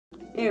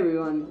Hey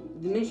everyone,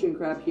 the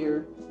Missioncrab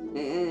here,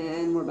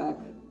 and we're back.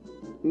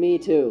 Me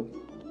too.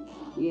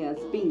 Yeah,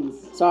 it's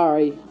Beanz.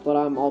 Sorry, but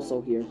I'm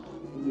also here.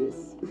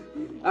 Yes.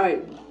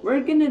 Alright,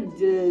 we're gonna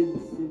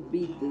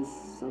beat this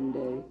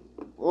someday.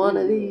 One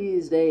of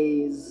these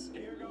days.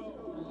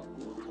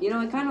 You know,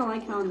 I kind of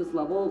like how in this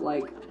level,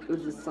 like,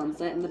 there's a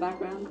sunset in the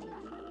background,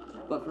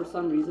 but for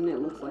some reason it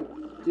looks like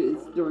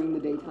it's during the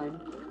daytime,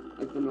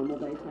 like the normal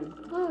daytime.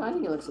 Oh, I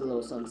think it looks a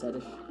little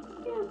sunsetish.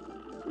 Yeah,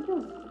 it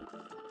does.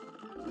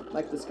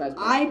 Like the sky's.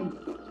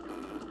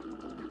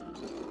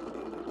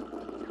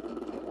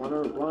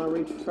 Wanna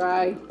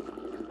retry?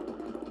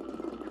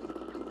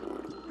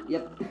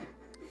 Yep.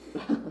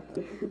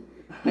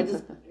 I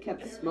just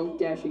kept smoke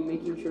dashing,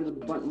 making sure the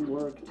button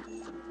worked.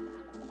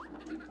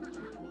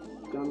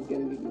 John's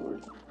getting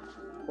ignored.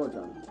 Poor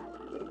John.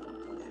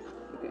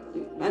 Okay,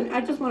 dude.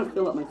 I just want to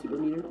fill up my super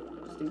meter,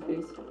 just in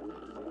case.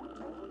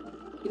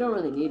 You don't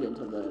really need it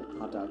until the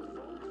hot dog.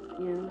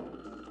 Yeah.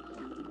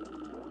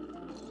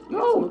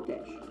 No! Smoke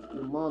dash.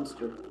 You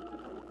monster.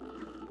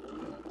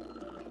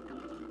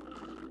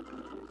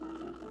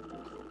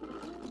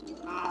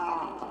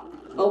 Ah.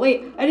 Oh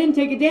wait, I didn't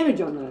take a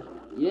damage on that.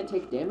 You didn't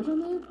take damage on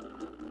that?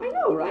 I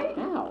know, right?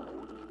 How?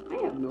 I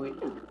have no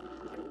idea.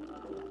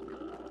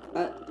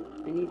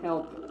 I need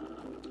help.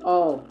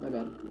 Oh, my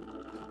bad.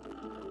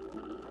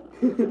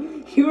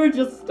 You were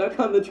just stuck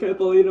on the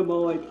trampoline. I'm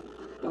all like,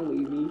 don't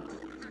leave me.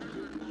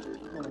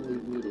 Don't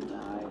leave me to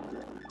die.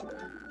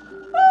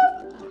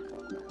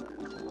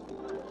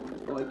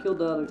 Oh, I killed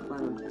the other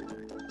clown.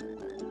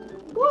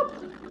 Whoop!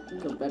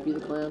 Killed Beppy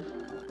the clown.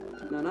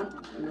 No.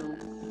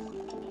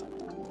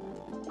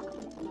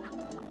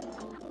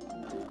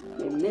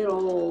 Okay,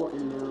 middle,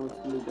 and now it's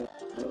gonna go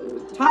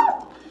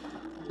top!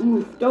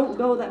 Oof, don't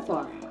go that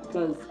far,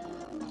 because,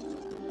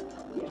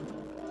 yeah.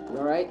 You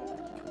alright?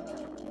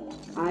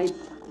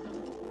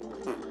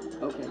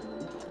 Okay.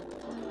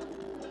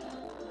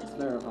 It's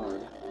very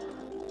hard.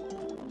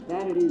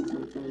 That it is,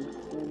 my friend.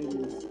 That it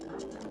is.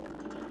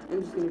 I'm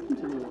just gonna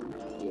continue on.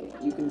 Yeah,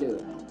 you can do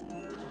it.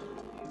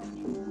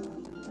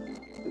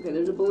 Okay,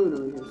 there's a balloon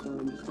over here, so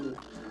I'm just gonna...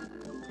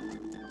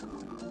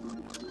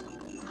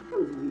 That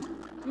was easy.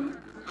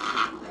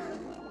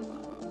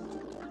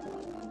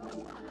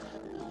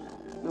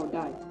 No,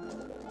 die.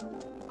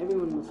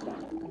 Everyone must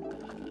die.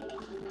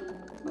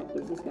 Oh,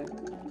 there's this guy.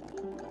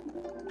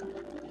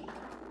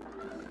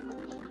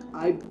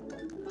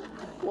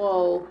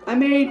 Whoa. I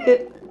made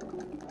it!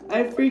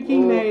 I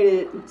freaking made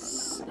it!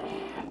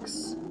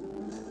 Snacks.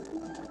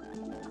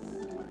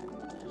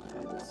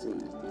 Let's see.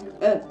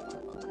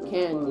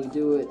 Can you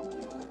do it?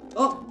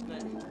 Oh!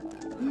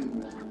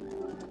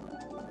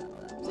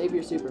 Save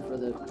your super for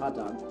the hot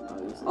dog,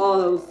 obviously.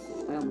 Oh,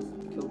 I almost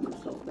killed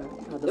myself there.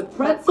 The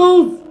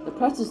pretzels! The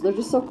pretzels, they're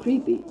just so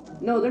creepy.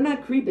 No, they're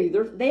not creepy.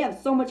 They have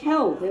so much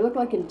health. They look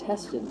like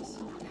intestines.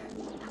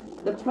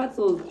 The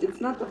pretzels, it's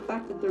not the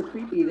fact that they're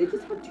creepy. They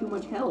just have too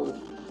much health.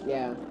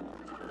 Yeah.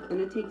 And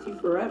it takes you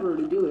forever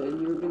to do it,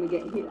 and you're gonna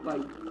get hit by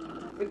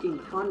freaking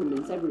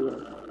condiments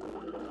everywhere.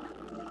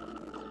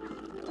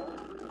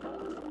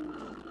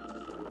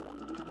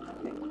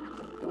 Okay,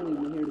 don't leave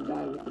me here to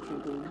die with the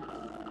trampoline.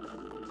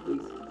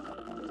 Please.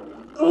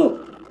 Oh!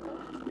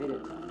 Made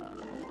it.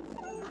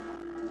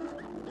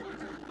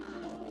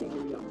 Okay,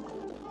 here we go.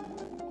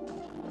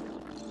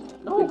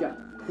 No. Good job.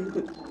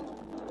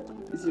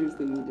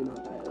 Seriously, you do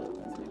not die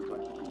this next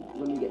part.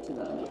 When we get to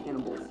the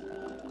cannibals.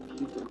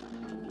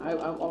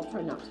 I'll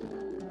try not to.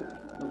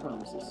 No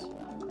promises.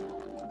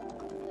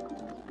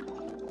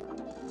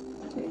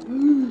 Okay.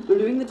 They're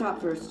doing the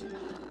top first.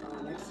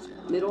 Next,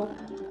 middle.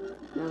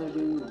 Now they're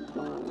doing the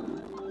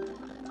bottom.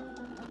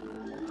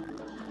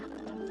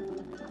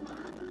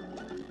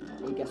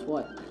 Hey, guess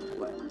what?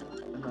 What?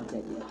 I'm not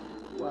dead yet.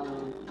 Wow.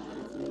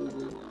 That's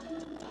amazing.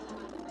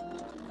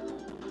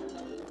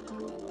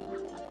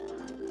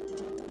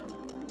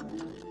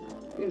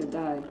 You're gonna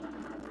die.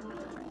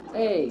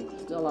 Hey,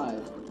 still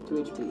alive. 2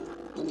 HP.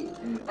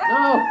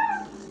 No!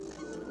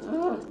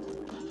 Ah!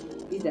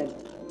 He's dead.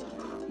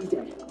 He's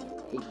dead.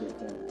 Hate that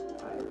thing.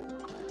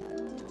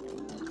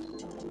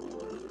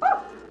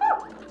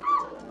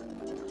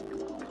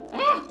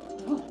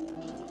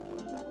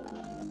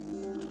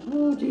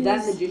 Oh, jeez. That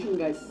magician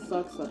guy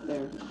sucks up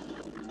there. I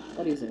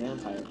thought he was a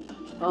vampire.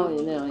 Oh,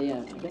 yeah.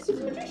 I guess He's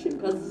a magician,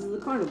 because this is the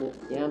carnival.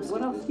 Yeah, I'm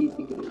What else do you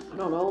think it is? I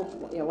don't know.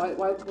 Yeah, why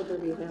would there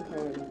be a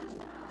vampire in...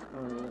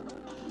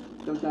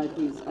 Don't die,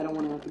 please. I don't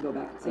want to have to go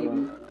back and save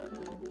you.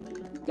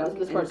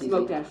 This part's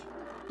smoke easy. dash.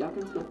 Y'all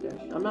can smoke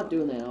dash. I'm not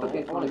doing that.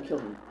 Okay, I want to fine. kill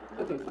him.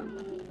 Okay, fine.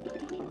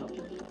 I'll help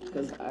him.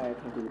 Because I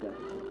can't do the death.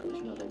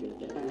 I'm not that good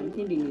at that. I'm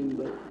hitting him,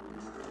 but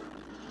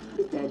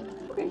he's dead.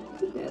 Okay,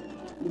 he's dead.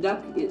 The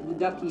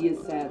ducky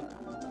is sad.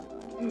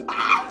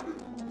 Ah!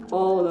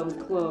 Oh, that was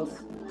close.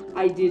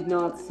 I did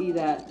not see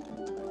that.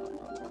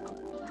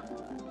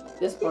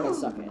 This part I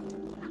suck at.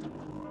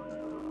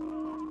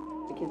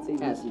 I can't say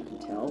As this. you can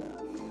tell.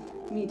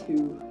 Me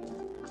too.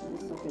 I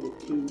suck at it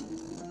too.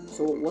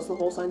 So what's the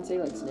whole sign say?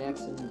 Like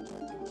snacks and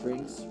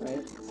drinks,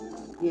 right?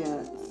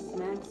 Yeah,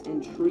 snacks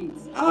and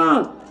treats.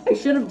 Ah! I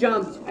should have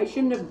jumped. I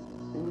shouldn't have.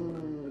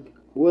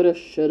 Woulda,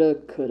 shoulda,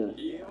 coulda.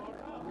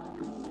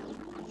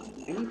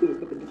 I need to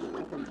equip a different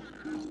weapon.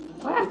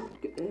 Ah!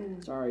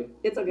 Sorry.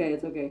 It's okay,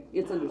 it's okay.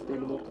 It's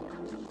understandable.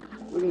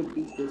 We're gonna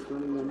beat this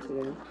running gun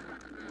today.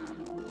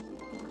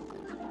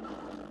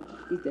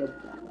 He's dead.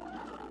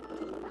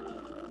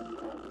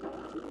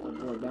 Oh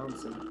boy,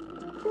 bouncing.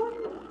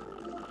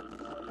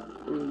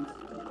 Balloons.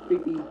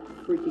 Creepy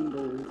freaking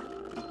balloons.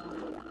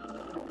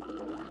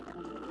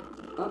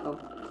 Uh-oh.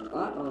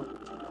 Uh-oh.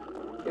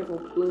 Careful,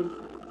 balloon.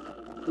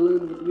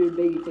 Balloon with weird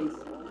baby face.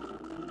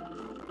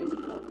 I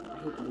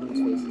hate balloons'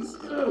 faces.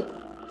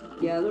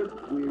 Yeah, they're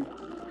weird.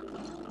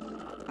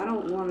 I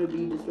don't want to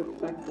be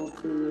disrespectful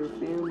to their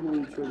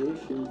family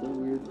traditions and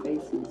weird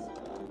faces,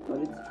 but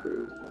it's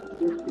true.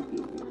 They're creepy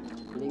and weird.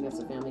 You think that's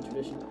a family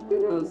tradition? Who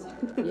knows?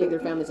 You think their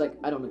family's like,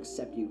 I don't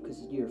accept you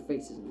because your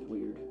face isn't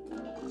weird.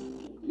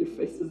 Your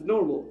face is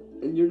normal,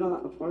 and you're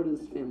not a part of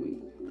this family.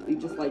 You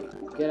just like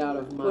get out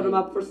of my put them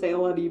up for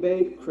sale on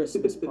eBay.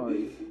 Christmas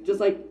party. Just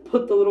like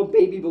put the little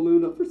baby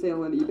balloon up for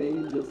sale on eBay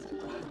and just.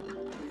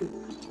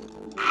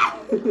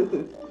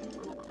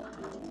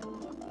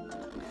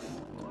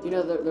 You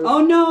know, there's...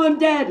 Oh no, I'm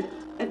dead!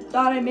 I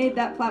thought I made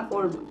that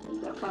platform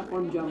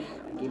jump.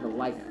 I gave a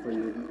life for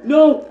you.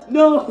 No!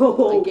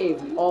 No! I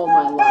gave all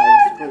my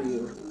lives for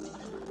you.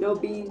 No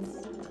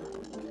beans.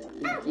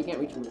 You can't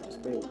reach me with a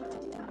spade.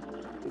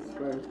 I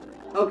swear.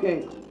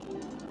 Okay.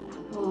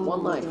 Oh,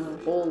 one life.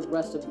 Gosh. Whole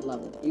rest of the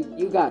level.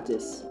 You got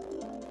this.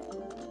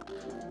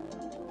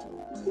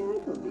 Yeah, I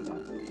totally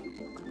got this.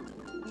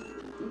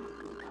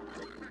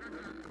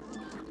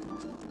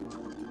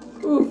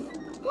 Oof!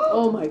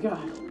 Oh my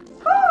god.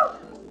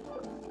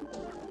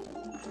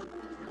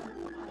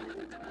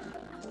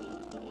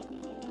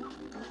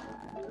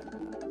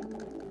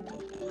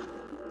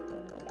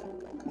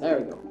 There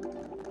we go.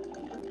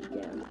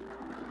 Again.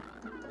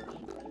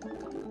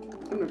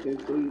 I'm not gonna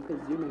kill you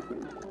because you're my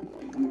friend.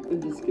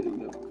 I'm just kidding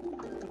though.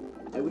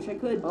 I wish I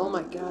could. Oh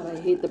my god, I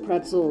hate the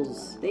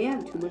pretzels. They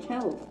have too much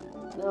health.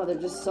 No, they're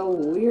just so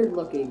weird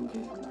looking.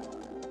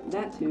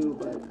 That too,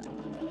 but...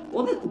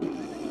 Well, this...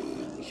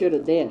 You should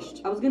have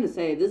dashed. I was gonna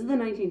say, this is the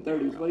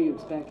 1930s. What do you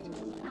expect?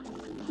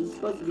 This is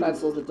supposed to be...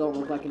 Pretzels that don't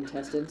look like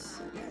intestines.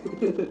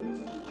 Well,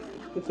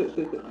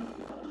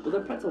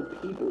 they're pretzel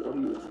people. What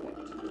do you expect?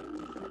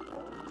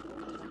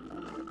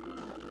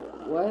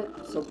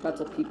 What? So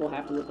pretzel people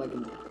have to look like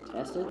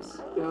intestines?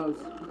 Who knows?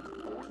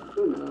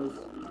 Who knows?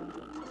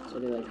 So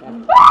they like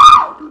have...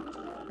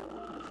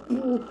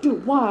 Oh,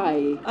 dude,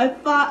 why? I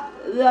thought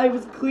that I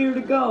was clear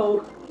to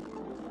go.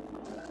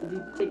 Did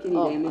you take any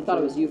damage? I thought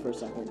it was you for a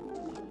second.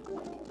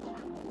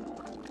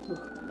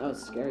 That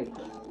was scary.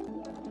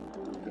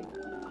 Okay.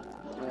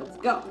 Let's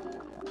go.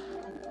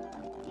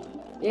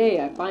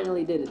 Yay, I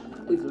finally did it.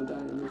 Please don't die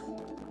in this.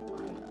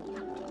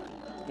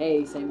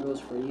 Hey, same goes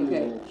for you.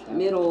 Okay,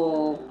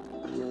 middle,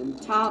 and then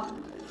top.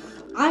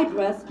 I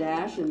press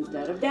dash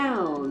instead of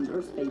down,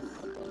 or space.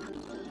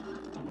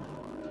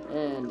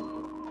 And...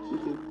 You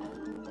too.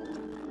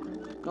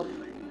 Nope.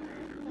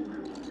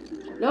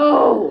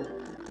 No!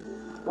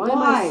 Why am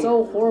I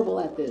so horrible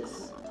at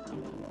this?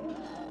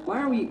 Why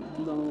are we...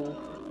 No.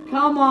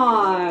 Come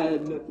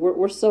on!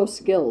 We're so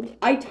skilled.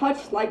 I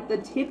touched, like, the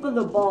tip of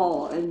the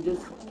ball and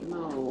just...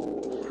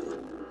 No.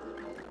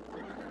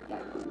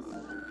 Die, please.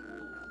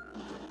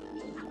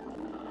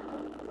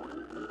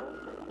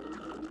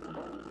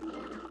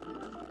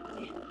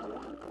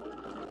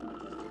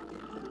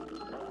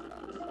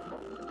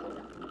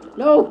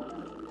 No!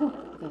 Oh,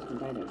 I was gonna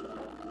die there.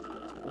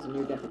 That was a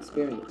near-death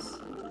experience.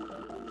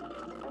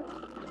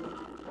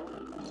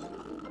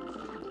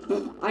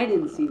 I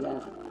didn't see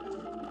that.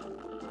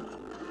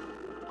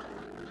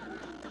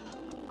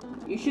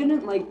 You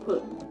shouldn't like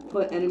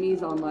put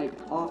enemies on like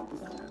off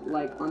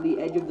like on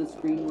the edge of the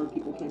screen where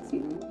people can't see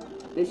them.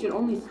 They should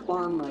only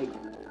spawn like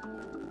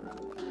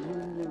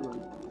never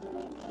mind.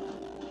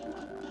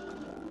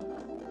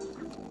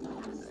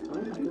 Oh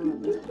my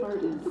god, this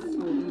part is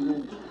so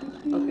evil.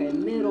 Okay,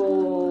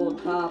 middle,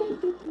 top.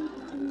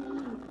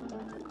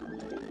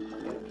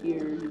 Up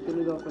here, you're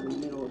gonna go for the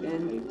middle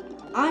again.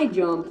 I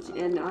jumped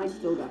and I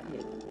still got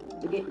hit.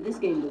 This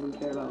game doesn't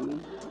care about me.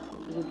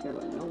 It doesn't care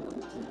about no one.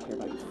 It doesn't care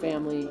about your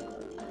family. It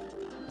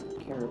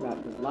doesn't care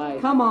about your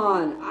life. Come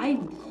on!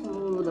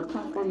 The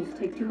platforms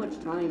take too much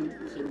time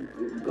to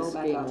go this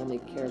back game up. only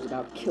cares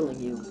about killing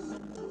you.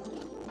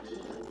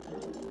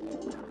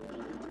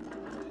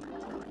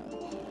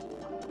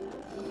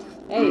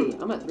 Hey,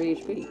 I'm at 3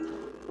 HP.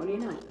 What do you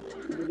know?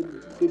 You did a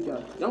good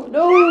job. Don't.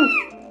 No!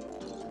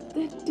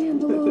 That damn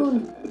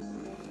balloon!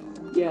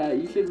 Yeah,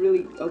 you should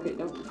really. Okay,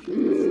 don't shoot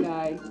this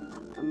guy.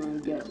 I'm gonna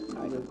get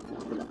out of.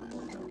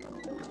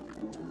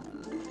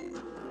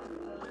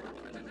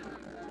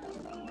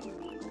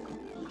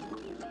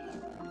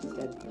 He's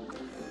dead.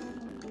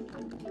 I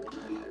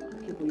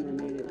can't believe I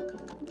made it.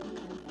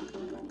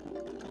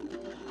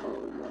 Oh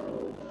no.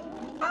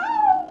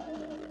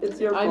 It's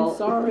your fault. I'm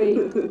sorry.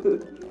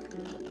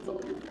 It's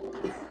all your fault.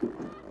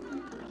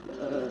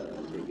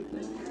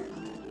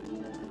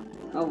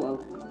 Oh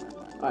well.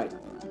 Alright.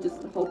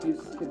 Just hope you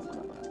can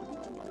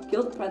survive.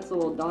 Kill the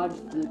pretzel, dodge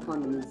the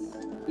condiments.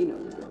 You know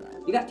the drill.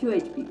 You got 2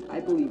 HP. I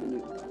believe in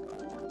you.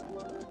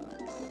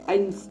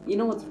 You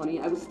know what's funny?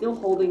 I was still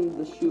holding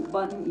the shoot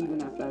button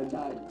even after I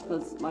died,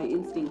 because my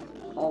instinct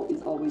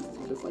is always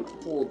to just like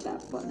hold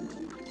that button.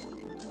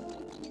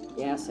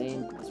 Yeah,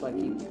 same. That's why I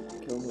keep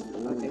killing with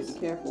balloons. Okay, be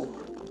careful.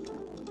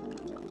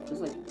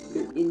 Just like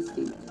your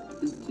instinct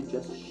is to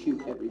just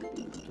shoot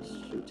everything.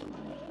 Just shoot.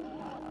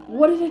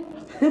 What did it?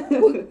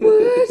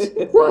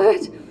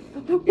 What?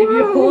 If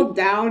you hold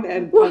down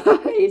and press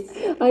space.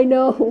 I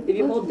know. If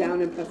you hold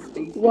down and press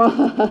space.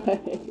 Why?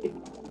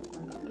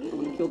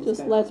 Kill this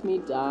Just guy. let me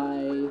die.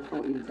 I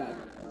want you to die.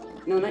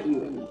 No, not you. I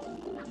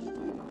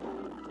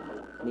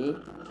mean. Me?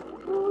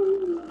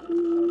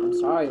 I'm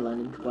sorry,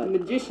 Lennon, but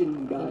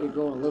Magician I guy. think you're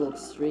going a little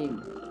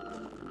extreme.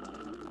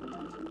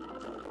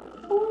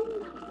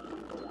 Boing.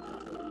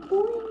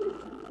 Boing.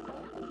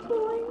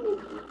 Boing.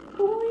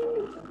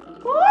 Boing.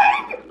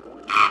 Boing.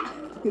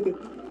 Okay.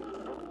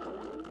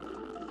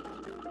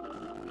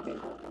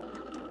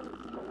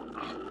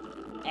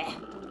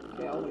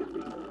 Okay, I'll wait for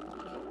you.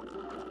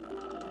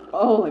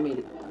 Oh, I made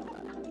it.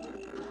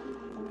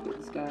 Get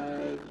this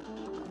guy.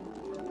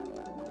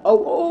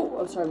 Oh,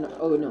 I'm sorry. I'm not,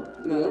 oh, no.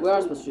 No, we that's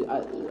are supposed to shoot.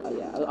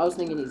 Yeah, I was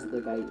thinking he's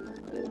the guy.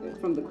 The other guy.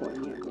 From the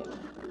coin, yeah.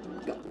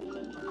 Go. Go.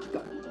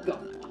 Go.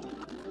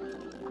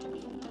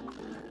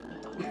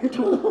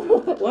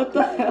 What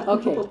the hell?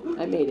 Okay,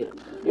 I made it.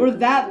 We're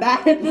that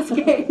bad at this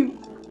game.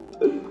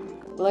 I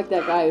like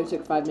that guy who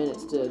took 5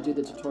 minutes to do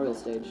the tutorial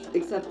stage.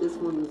 Except this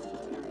one was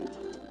just carried.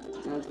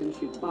 Now it's gonna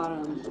shoot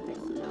bottom. Okay,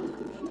 so now it's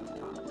gonna shoot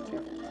top.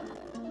 Careful.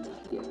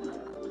 Yeah.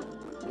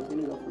 I was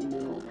gonna go from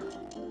middle.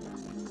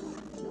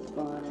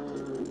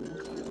 Bottom.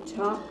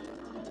 Top.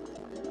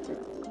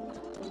 Careful.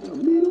 No,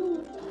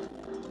 middle.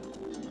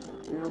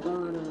 Now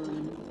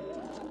bottom.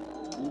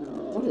 No.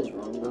 What is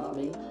wrong with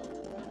me?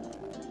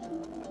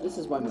 This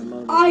is why my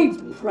mom I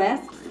hates me.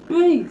 pressed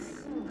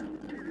space!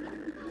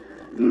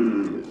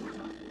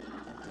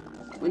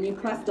 When you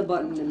press the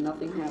button and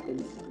nothing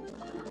happens.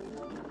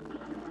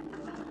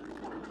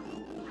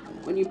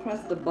 When you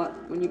press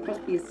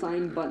the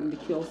assigned button to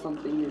kill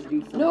something or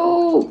do something.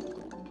 No!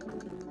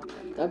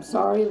 I'm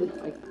sorry.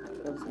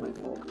 That was my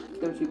fault.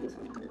 Don't shoot this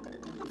one.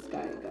 This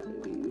guy got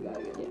it. You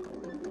gotta get it.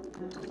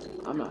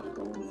 I'm not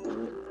going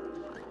for it.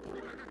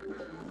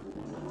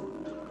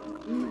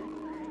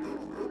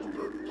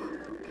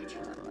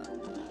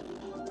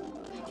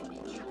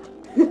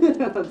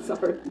 I'm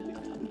sorry.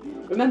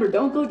 Remember,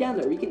 don't go down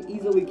there. We can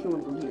easily kill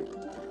him from here.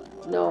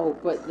 No,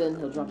 but then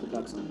he'll drop the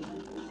ducks on me.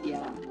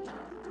 Yeah.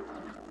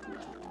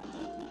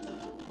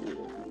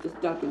 Just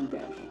duck and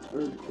dash.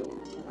 Or kill him.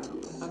 I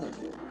don't know. I don't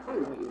care. I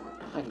don't know what you want.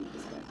 I hate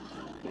this guy.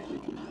 Yeah, me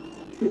too.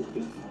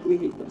 We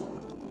hate them all.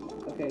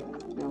 Okay,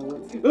 now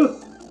let's...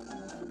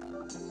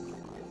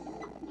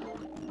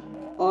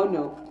 Oh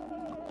no.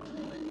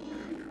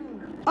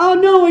 Oh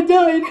no, I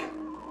died!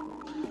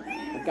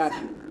 I got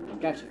you. I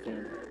got you,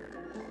 fan.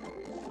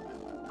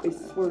 I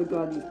swear to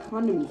God, these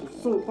condiments are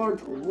so hard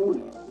to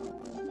avoid.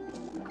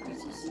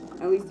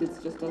 At least it's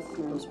just us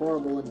now. Those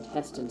horrible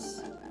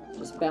intestines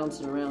just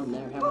bouncing around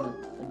there, having a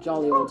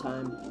jolly old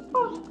time.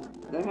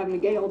 They're having a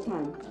gay old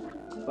time.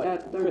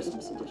 But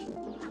Christmas edition.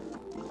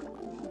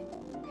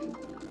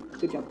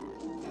 Good job.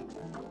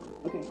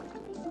 Okay.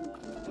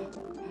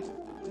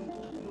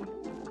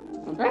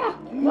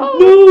 No!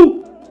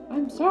 No!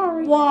 I'm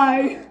sorry.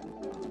 Why?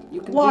 You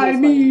can Why do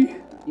this, me?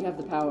 Lenny. You have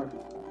the power.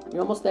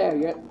 You're almost there.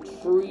 You're at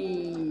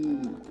 3.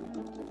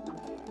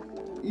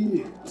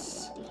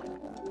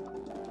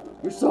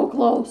 You're so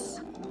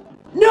close.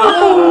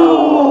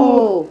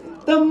 No!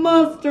 The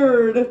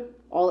mustard!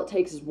 All it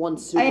takes is one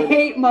super. I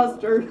hate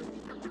mustard.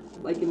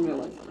 Like in real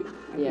life.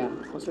 Yeah,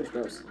 mustard's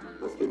gross.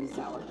 Mustard is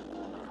sour.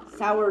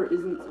 Sour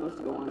isn't supposed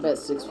to go on. I bet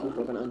 6 people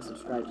are gonna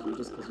unsubscribe to you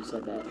just because you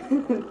said that.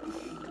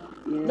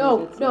 Yeah,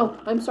 No,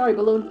 I'm sorry,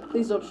 Balloon.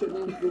 Please don't shoot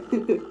me.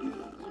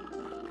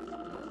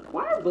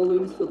 Why are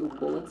balloons filled with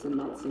bullets and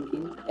not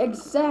sinking?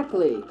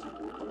 Exactly.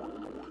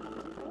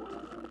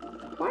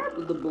 Why are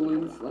the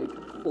balloons like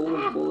full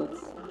of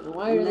bullets?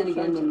 Why And are then they again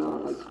trying they're to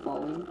not like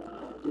falling?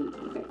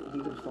 Okay, He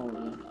keeps falling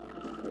in.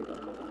 There you go.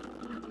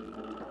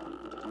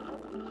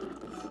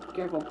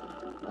 careful.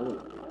 I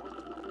will.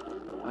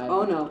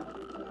 Oh no.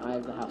 I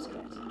have the house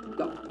cat.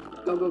 Go.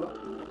 Go, go, go.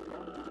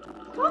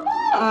 Come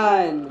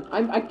on!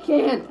 I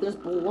can't. There's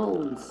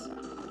balloons.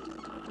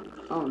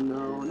 Oh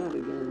no, not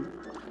again.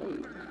 Hey.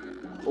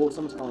 Oh,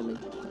 someone's calling me.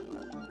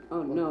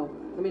 Oh no.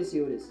 Let me just see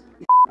who it is.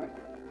 Alright.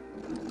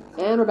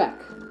 And we're back.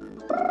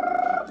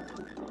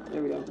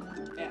 There we go.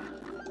 Yeah.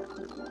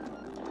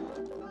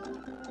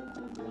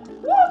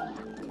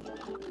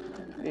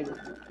 Maybe.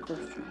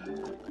 First try.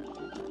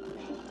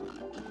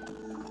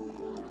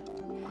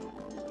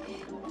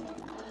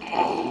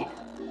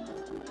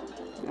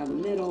 Now the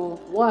middle.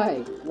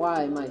 Why?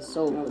 Why am I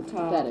so Now the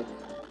top. pathetic?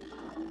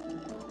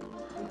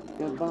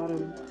 Now the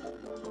bottom.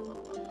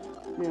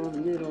 Now the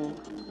middle.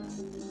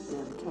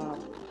 Now the top.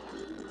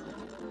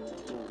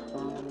 Now the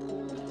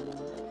bottom.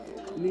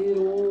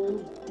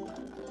 Middle.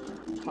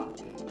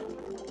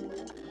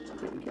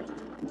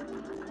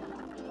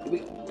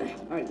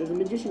 Alright, there's a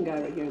magician guy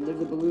right here, and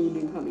there's a balloon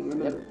incoming,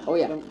 remember? Yep. Oh,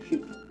 yeah. Don't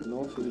shoot.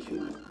 No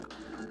shooty.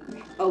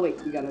 Oh,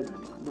 wait, we gotta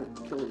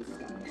kill this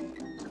guy.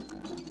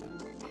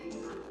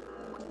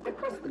 I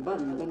pressed the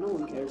button, but no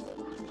one cares.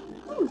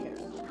 No one cares.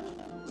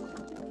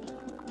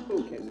 No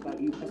one cares about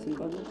you pressing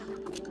buttons.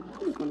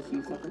 I just want to see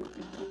you suffer.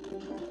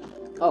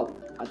 Oh,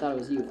 I thought it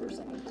was you for a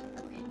second.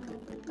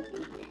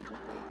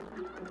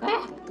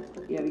 Ah!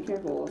 Yeah, be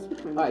careful.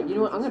 Alright, you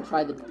know what? I'm gonna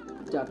try the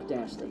duck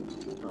dash thing.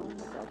 Oh,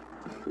 fuck.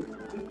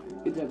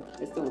 Good job.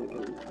 I still want to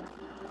kill him.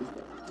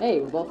 Hey,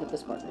 we're both at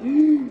this part.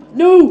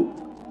 No!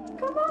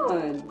 Come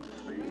on!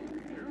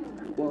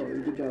 Whoa,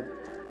 good job.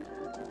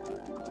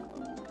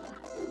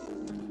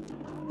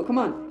 Oh, come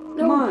on.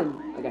 No. Come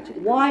on. I got you.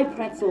 Why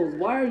pretzels?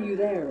 Why are you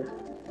there?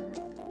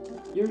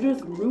 You're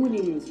just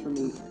ruining this for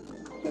me.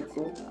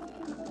 Pretzel.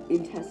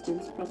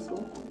 Intestines,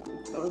 pretzel.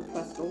 Or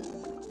pretzel.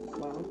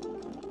 Wow.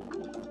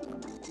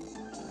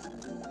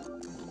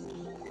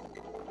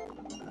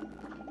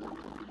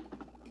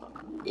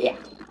 Yeah.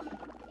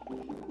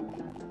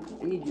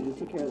 I need you to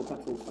take care of the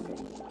pretzels. Okay.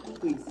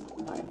 Please.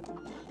 Alright.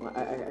 Well,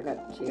 I got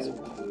chaser.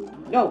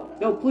 No,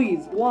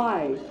 please.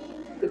 Why?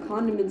 The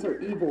condiments are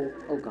evil.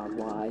 Oh god,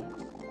 why?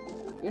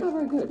 You're not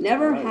very good.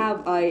 Never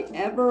have I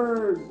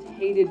ever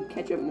hated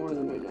ketchup more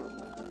than right now.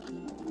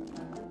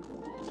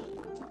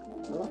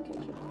 I love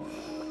ketchup.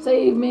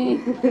 Save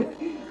me!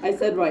 I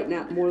said right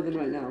now, more than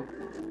right now.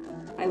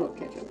 I love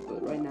ketchup,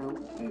 but right now.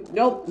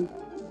 Nope!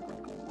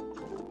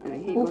 And I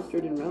hate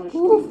mustard and relish.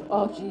 Oof! Too.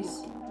 Oh,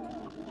 jeez.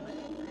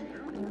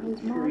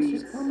 These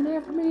monsters coming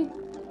after me.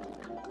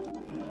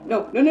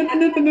 No!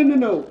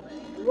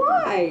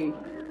 Why?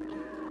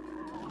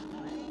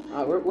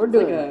 We're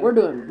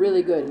doing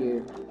really good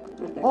here.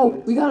 Oh,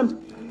 Good. we got him.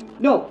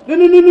 No!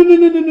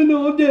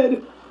 I'm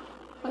dead.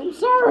 I'm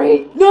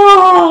sorry.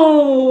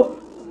 No!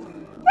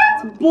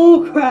 That's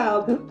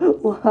bullcrap!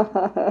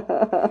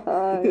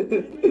 Why?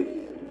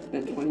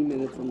 Spent 20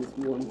 minutes on this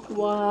one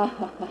Why?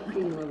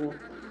 fucking level.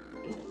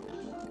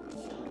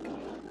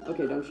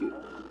 Okay, don't shoot.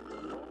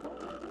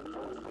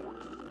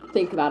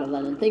 Think about it,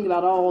 Lennon. Think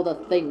about all the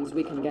things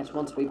we can get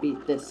once we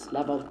beat this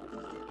level.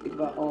 Think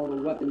about all the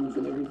weapons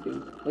and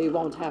everything. We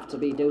won't have to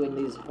be doing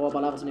these horrible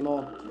levels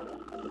anymore.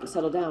 We can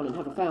settle down and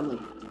have a family.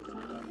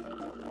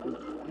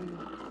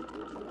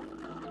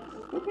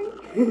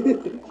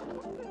 Okay.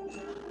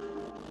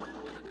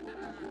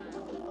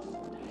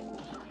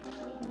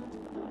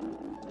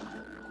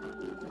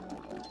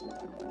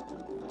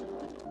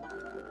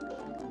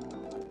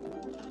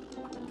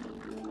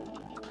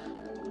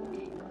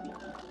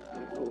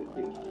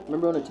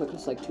 Remember when it took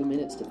us like 2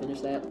 minutes to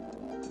finish that?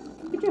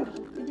 Good job.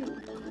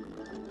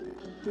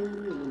 Yeah, I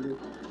remember.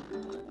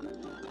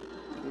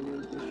 And then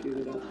we shoot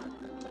it up.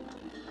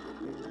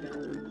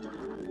 Down.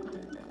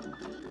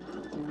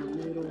 In the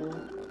middle.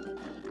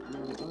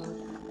 Now up.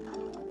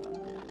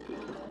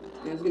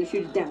 Now I was gonna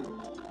shoot it down.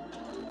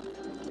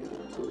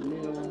 To the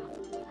middle.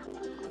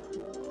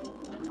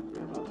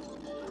 Now up.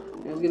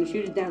 Now I was gonna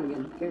shoot it down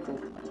again. Careful.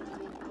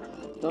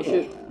 Don't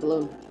shoot.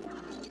 Balloon.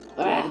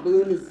 Yeah, the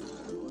balloon is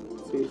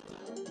serious.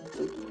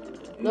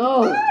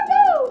 No! Ah,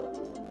 no!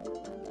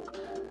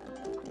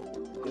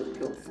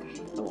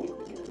 Oh,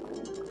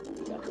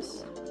 you got this.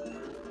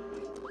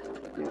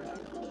 Yeah.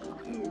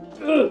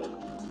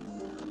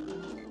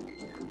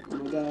 Oh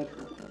my god.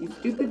 You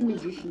stupid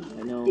magician.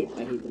 I know. Yeah.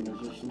 I hate the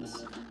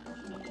magicians.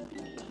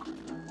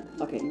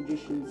 Okay.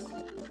 Magicians.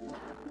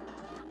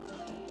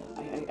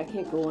 I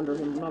can't go under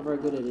him. I'm not very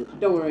good at it.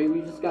 Don't worry,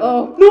 we just got.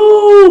 Oh.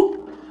 No!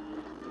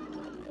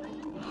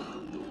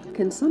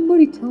 Can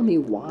somebody tell me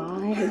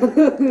why?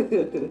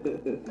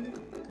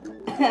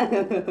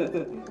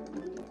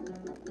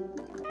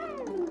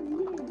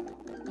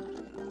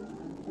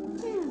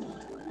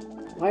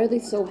 Why are they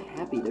so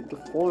happy? They're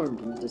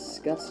deformed and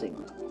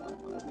disgusting.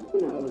 Who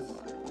knows?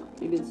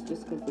 Maybe it's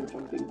just because they're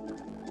jumping.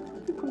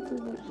 Do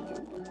pretzels like to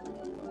jump?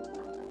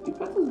 Do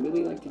pretzels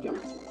really like to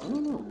jump? I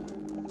don't know.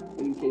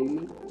 Are you kidding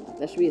me?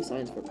 That should be a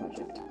science fair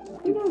project.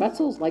 Do Who knows?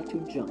 pretzels like to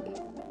jump?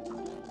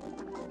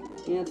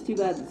 Yeah, it's too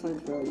bad the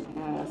science fair already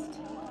passed.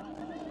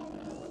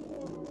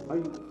 Are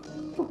you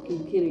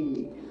fucking kidding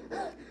me?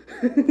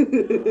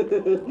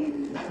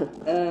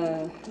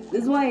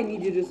 This is why I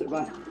need you to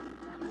survive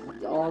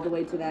all the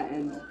way to that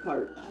end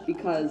part,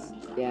 because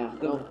Yeah,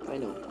 no, I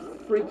know.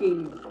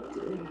 freaking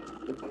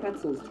the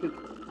pretzels take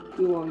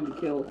too long to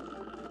kill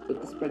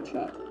with the spread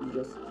shot. You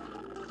just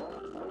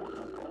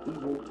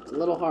evil. It's a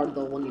little hard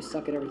though when you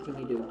suck at everything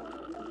you do.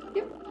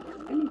 Yep,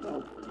 I need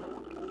help.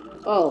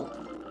 Oh,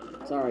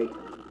 sorry.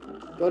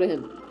 Go to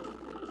him.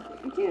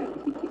 I can't.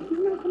 He's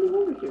not coming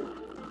over here.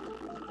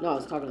 No, I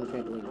was talking to the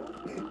trampoline.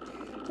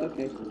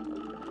 Okay.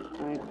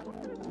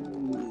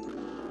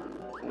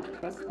 I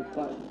pressed the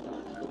button.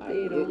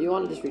 You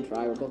want to just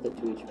retry? We're both at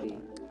 2 HP.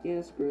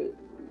 Yeah, screw it.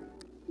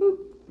 Boop.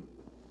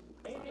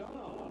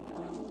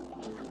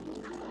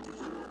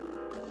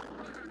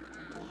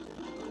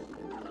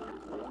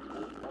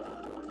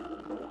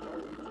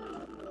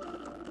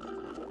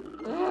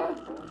 Ah.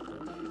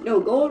 No,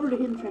 go over to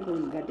him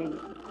trampoline, god dang it.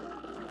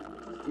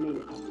 I made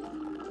it.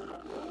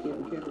 Yeah,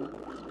 be careful.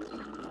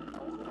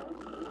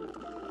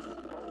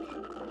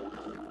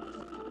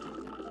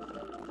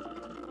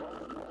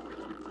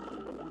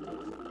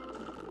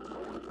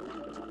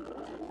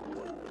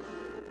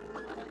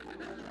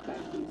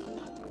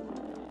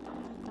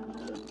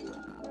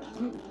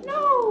 No!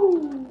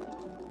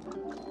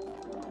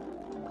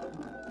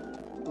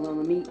 Hold on,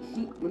 let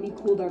me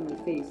cool down my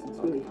face. It's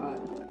really hot.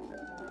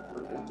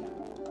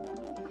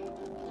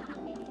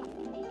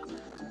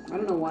 I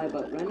don't know why,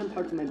 but random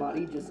parts of my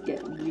body just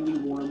get really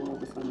warm all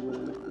of a sudden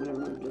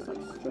whenever I'm just like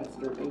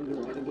stressed or angry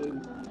at a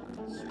game.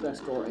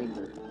 Stressed or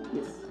anger.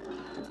 Yes.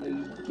 That's how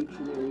you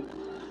dictionary.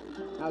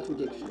 How to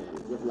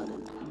dictionary with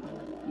lemon.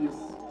 Yes.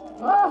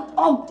 Ah!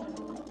 Oh!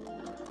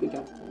 Good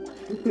job.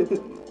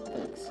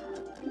 Thanks.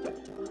 Good job.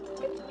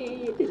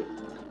 You did it.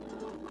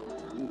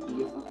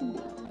 You fucking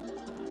did it.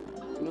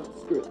 No,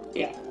 screw it.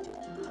 Yeah.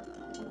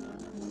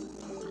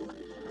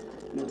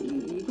 No,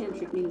 you can't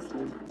trick me this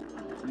time.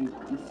 You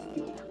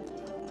stupid.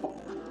 Oh.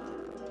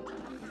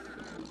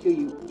 Kill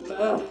you.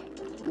 Ugh.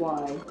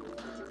 Why?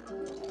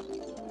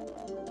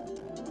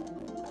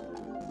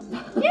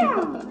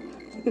 Yeah!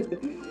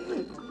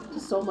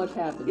 Just so much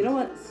happens. You know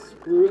what?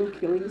 Screw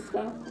killing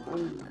stuff.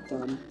 I'm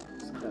done.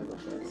 Just gotta go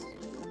fast.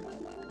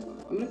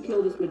 I'm gonna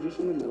kill this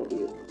magician and that'll be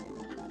it.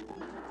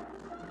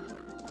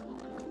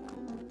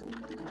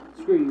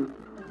 Screw you.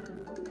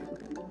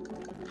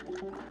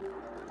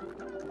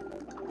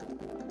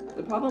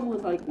 The problem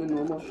with like the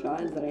normal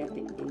shot is that I have to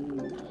aim.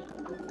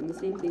 And the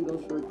same thing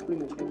goes for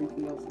pretty much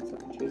everything else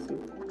except the chaser.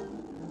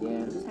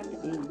 Yeah. I just have to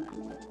aim.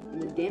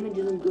 And the damage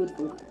isn't good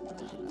for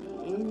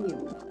any of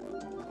them.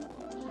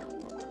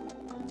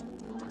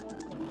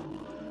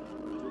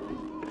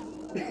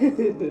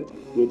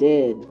 You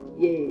did.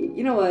 Yay.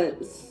 You know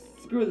what?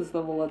 Screw this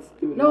level, let's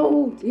do it.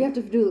 No! We have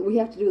to do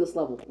this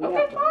level.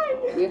 Okay,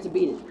 fine! We have to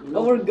beat it. You know?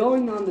 But we're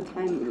going on the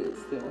time limit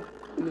still.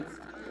 And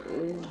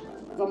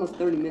it's almost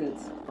 30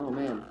 minutes. Oh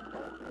man.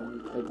 And we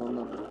played one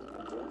level.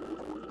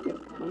 Yep,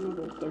 one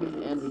level, 30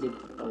 minutes. And we did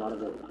a lot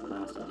of it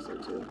last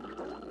episode too.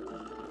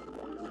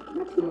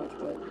 Not too much,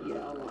 but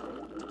yeah, a lot.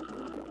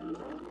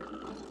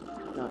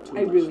 Not too I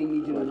much. really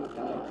need you to not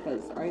die,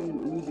 because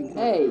I'm losing health.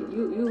 Hey,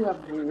 you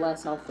have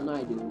less health than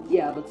I do.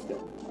 Yeah, but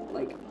still.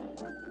 Like,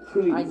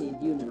 please. I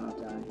need you to not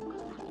die.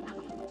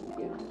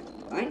 Yeah.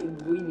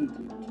 We need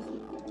you.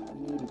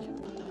 We need each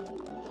other.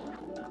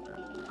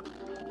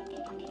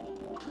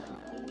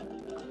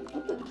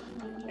 What the?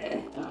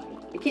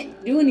 I can't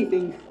do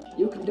anything.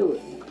 You can do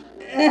it.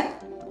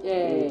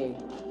 Yay.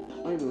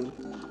 Finally.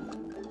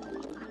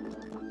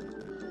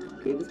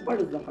 Okay, this part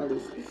is the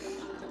hardest.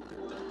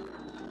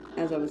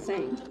 As I was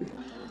saying.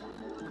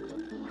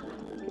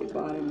 Okay,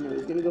 bottom. No,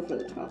 he's gonna go for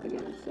the top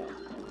again, so.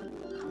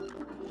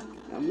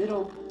 Now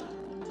middle.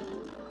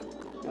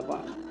 Now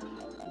bottom.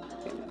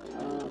 Okay, now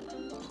top.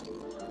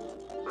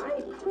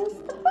 I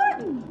pressed the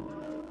button!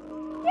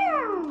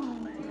 Yeah!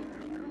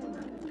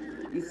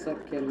 You suck,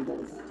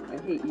 cannonballs. I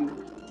hate you.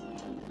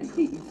 I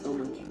hate you so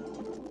much.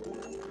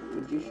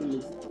 Magician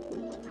is a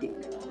dick.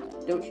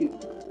 Don't shoot.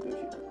 Don't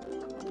shoot.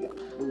 Yeah,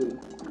 balloon.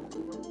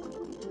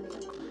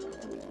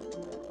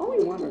 All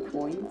we want are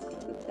coins.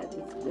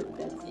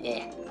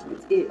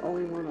 That's it. All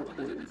we want are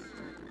coins.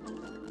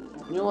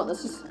 You know what?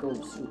 Let's just go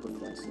super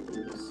fast and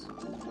do this.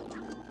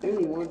 I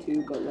really want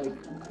to, but like,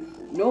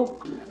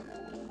 nope.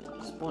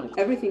 Spawning.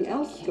 Everything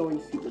else is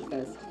going super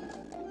fast.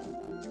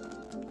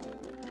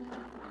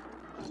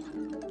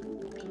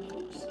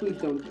 Just please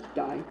don't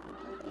die.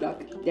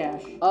 Duck,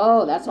 dash.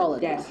 Oh, that's all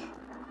it Dash. is. You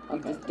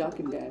Okay. just duck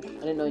and dash. I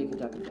didn't know you could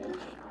duck and dash.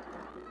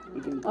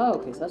 You can. Oh,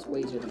 okay, so that's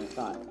way easier than I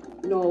thought.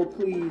 No,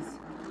 please.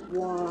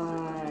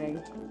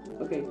 Why?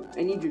 Okay,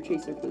 I need your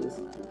chaser for this.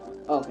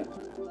 Oh, okay.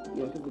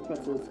 Yeah, because the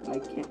pretzels, I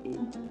can't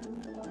aim.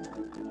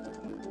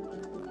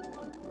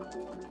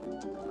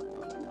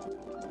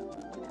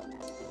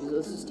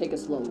 Let's just take it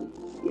slowly.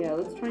 Yeah,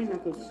 let's try and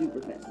not go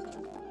super fast.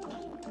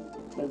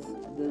 Because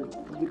the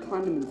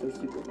condiments are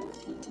super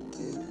fast. And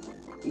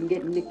you can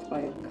get nicked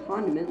by a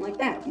condiment like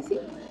that, you see?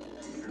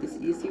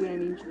 You see what I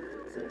mean?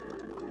 So.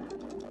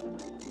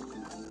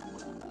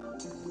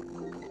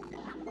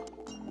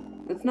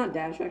 Let's not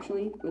dash,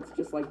 actually. Let's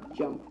just, like,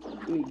 jump.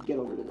 Let me get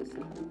over to this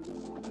thing.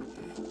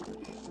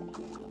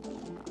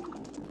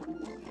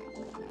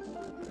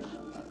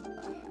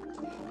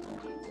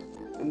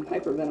 I'm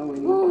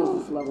hyperventilating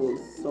because this level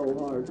is so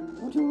hard.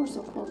 Oh, dude, we're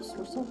so close.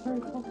 We're so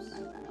very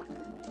close.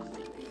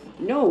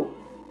 No!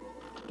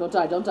 Don't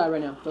die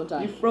right now. Don't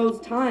die. You froze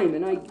time,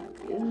 and I...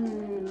 no.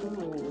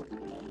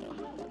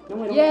 No,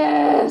 I don't...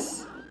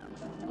 Yes!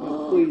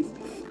 Oh, please.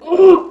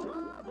 Oh!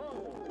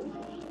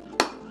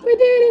 We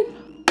did it!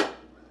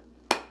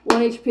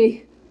 1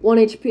 HP. 1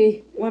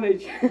 HP. 1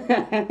 H.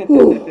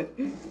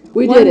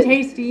 We One did it.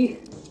 tasty...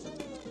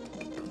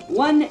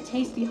 One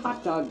tasty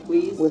hot dog,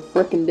 please. We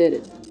frickin' did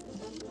it.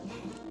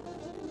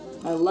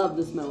 I love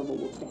the smell of a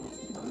wolf gas.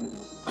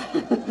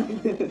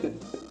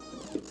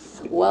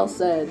 Well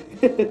said.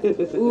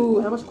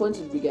 Ooh, how much coins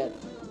did we get?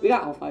 We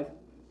got all 5.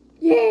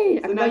 Yay!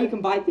 So now you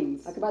can buy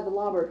things. I can buy the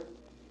lobber.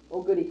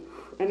 Oh, goody.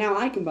 And now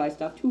I can buy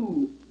stuff,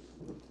 too.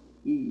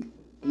 Yee.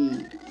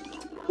 Yee.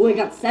 Oh, I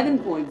got 7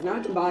 coins. Now I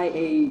can buy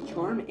a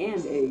charm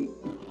and a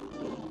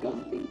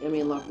gun thing. And we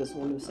unlock this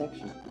whole new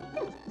section.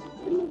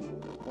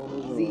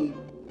 Z.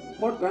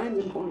 Support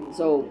grinds and points.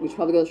 So we should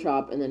probably go to the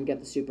shop and then get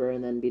the super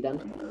and then be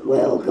done.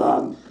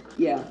 Welcome.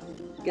 Yeah.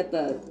 Get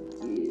the...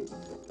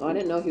 Oh, I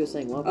didn't know he was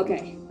saying welcome.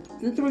 Okay.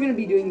 Since we're going to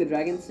be doing the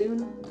dragon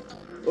soon...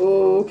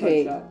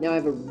 Okay, now I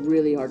have a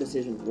really hard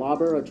decision.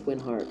 Lobber or Twin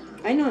Heart?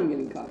 I know I'm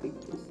getting coffee.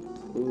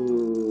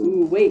 Ooh.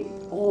 Ooh, wait.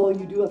 Oh,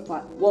 you do have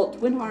 5. Well,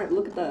 Twin Heart,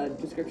 look at the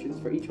descriptions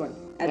for each one.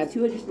 Adds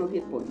 2 additional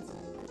hit points.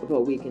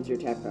 What weakens your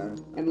attack power?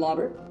 And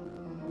Lobber?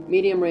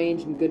 Medium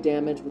range and good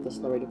damage with a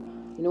slow rate of...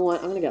 You know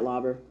what? I'm gonna get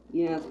Lobber.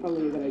 Yeah, it's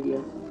probably a good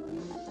idea.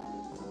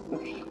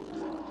 Okay.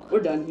 We're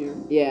done here.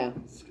 Yeah.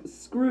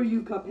 Screw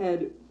you,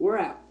 Cuphead. We're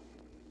out.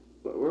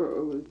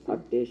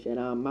 Fuck this shit,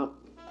 I'm out.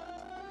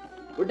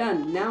 We're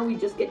done. Now we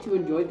just get to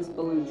enjoy this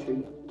balloon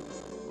tree.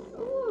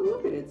 Oh,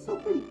 look at it. It's so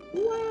pretty.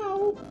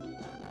 Wow.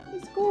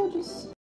 It's gorgeous.